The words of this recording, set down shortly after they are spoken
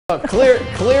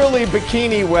Clearly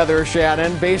bikini weather,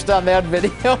 Shannon, based on that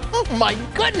video. Oh, my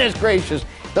goodness gracious.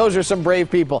 Those are some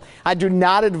brave people. I do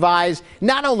not advise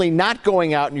not only not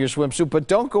going out in your swimsuit, but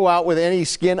don't go out with any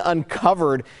skin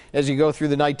uncovered as you go through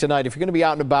the night tonight. If you're going to be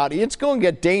out and about, it's going to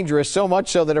get dangerous, so much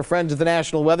so that our friends at the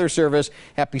National Weather Service,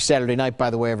 happy Saturday night, by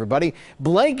the way, everybody,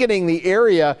 blanketing the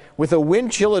area with a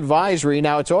wind chill advisory.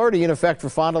 Now, it's already in effect for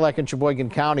Fond du Lac and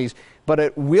Sheboygan counties, but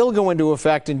it will go into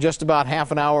effect in just about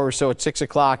half an hour or so at 6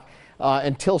 o'clock.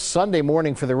 Until Sunday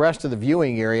morning for the rest of the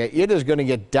viewing area. It is going to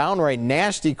get downright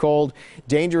nasty cold,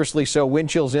 dangerously so. Wind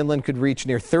chills inland could reach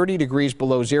near 30 degrees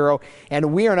below zero,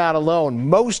 and we are not alone.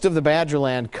 Most of the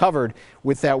Badgerland covered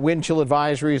with that wind chill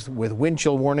advisories, with wind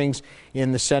chill warnings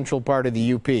in the central part of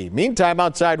the UP. Meantime,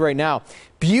 outside right now,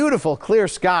 beautiful clear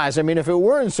skies. I mean, if it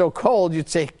weren't so cold, you'd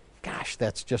say, gosh,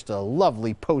 that's just a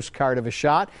lovely postcard of a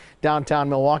shot. Downtown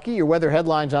Milwaukee, your weather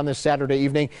headlines on this Saturday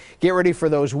evening. Get ready for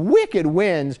those wicked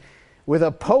winds. With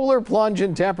a polar plunge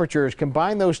in temperatures,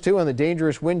 combine those two and the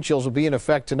dangerous wind chills will be in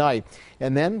effect tonight.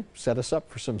 And then set us up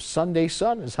for some Sunday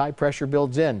sun as high pressure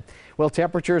builds in. Well,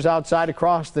 temperatures outside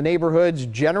across the neighborhoods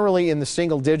generally in the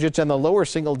single digits and the lower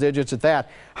single digits at that.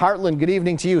 Heartland, good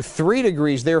evening to you. 3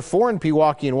 degrees there, 4 in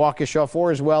Pewaukee and Waukesha,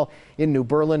 4 as well in New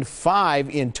Berlin, 5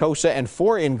 in Tosa and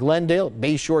 4 in Glendale,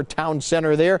 Bayshore Town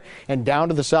Center there, and down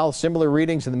to the south, similar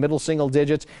readings in the middle single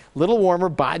digits. Little warmer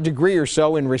by a degree or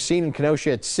so in Racine and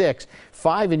Kenosha at 6,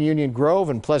 5 in Union Grove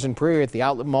and Pleasant Prairie at the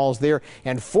outlet malls there,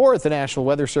 and 4 at the National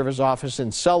Weather Service office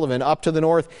in Sullivan. Up to the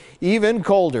north, even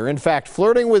colder. In fact,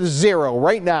 flirting with 0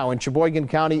 right now in Sheboygan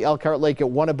County, Elkhart Lake at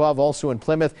 1 above, also in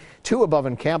Plymouth, 2 above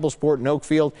in Campbellsport and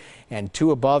Oakfield, and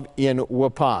 2 above in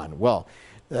Waupun. Well,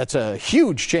 that's a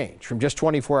huge change from just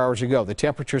 24 hours ago. The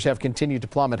temperatures have continued to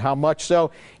plummet. How much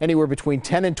so? Anywhere between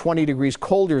 10 and 20 degrees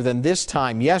colder than this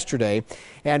time yesterday.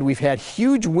 And we've had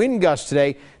huge wind gusts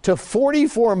today to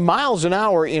 44 miles an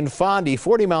hour in Fondy,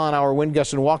 40-mile-an-hour wind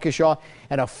gusts in Waukesha,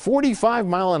 and a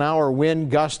 45-mile-an-hour wind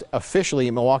gust officially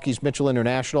at Milwaukee's Mitchell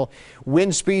International.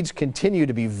 Wind speeds continue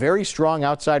to be very strong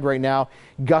outside right now.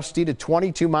 Gusty to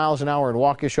 22 miles an hour in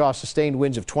Waukesha, sustained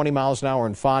winds of 20 miles an hour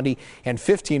in Fondy, and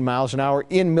 15 miles an hour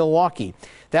in Milwaukee.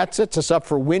 That sets us up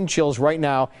for wind chills right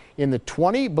now in the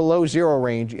 20 below zero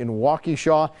range in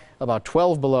Waukesha, about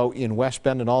 12 below in West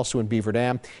Bend and also in Beaver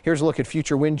Dam. Here's a look at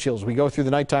future wind chills. We go through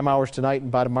the nighttime hours tonight,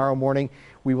 and by tomorrow morning,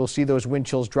 we will see those wind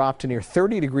chills drop to near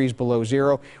 30 degrees below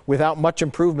zero without much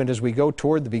improvement as we go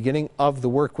toward the beginning of the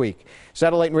work week.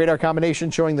 Satellite and radar combination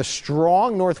showing the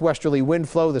strong northwesterly wind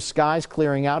flow, the skies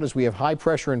clearing out as we have high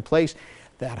pressure in place.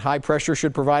 That high pressure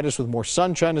should provide us with more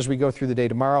sunshine as we go through the day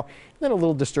tomorrow. And then a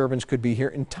little disturbance could be here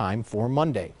in time for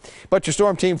Monday. But your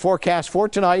storm team forecast for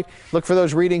tonight, look for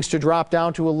those readings to drop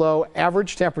down to a low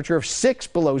average temperature of 6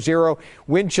 below zero.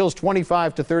 Wind chills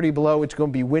 25 to 30 below. It's going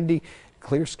to be windy.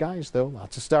 Clear skies, though.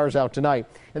 Lots of stars out tonight.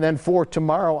 And then for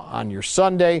tomorrow on your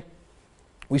Sunday,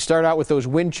 we start out with those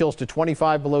wind chills to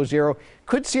 25 below zero.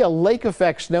 Could see a lake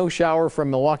effect snow shower from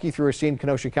Milwaukee through Racine,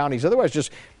 Kenosha counties. Otherwise,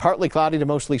 just partly cloudy to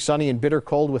mostly sunny and bitter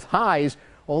cold with highs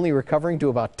only recovering to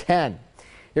about 10.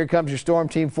 Here comes your Storm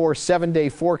Team 4 7-day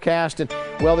forecast. And,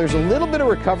 well, there's a little bit of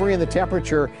recovery in the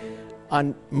temperature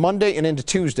on Monday and into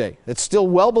Tuesday. It's still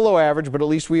well below average, but at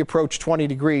least we approach 20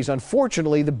 degrees.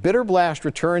 Unfortunately, the bitter blast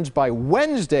returns by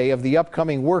Wednesday of the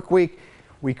upcoming work week.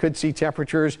 We could see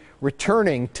temperatures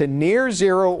returning to near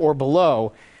zero or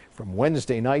below from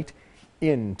Wednesday night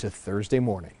into Thursday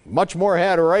morning. Much more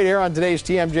ahead right here on today's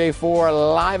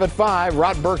TMJ4 Live at 5.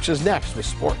 Rod Burks is next with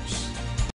sports.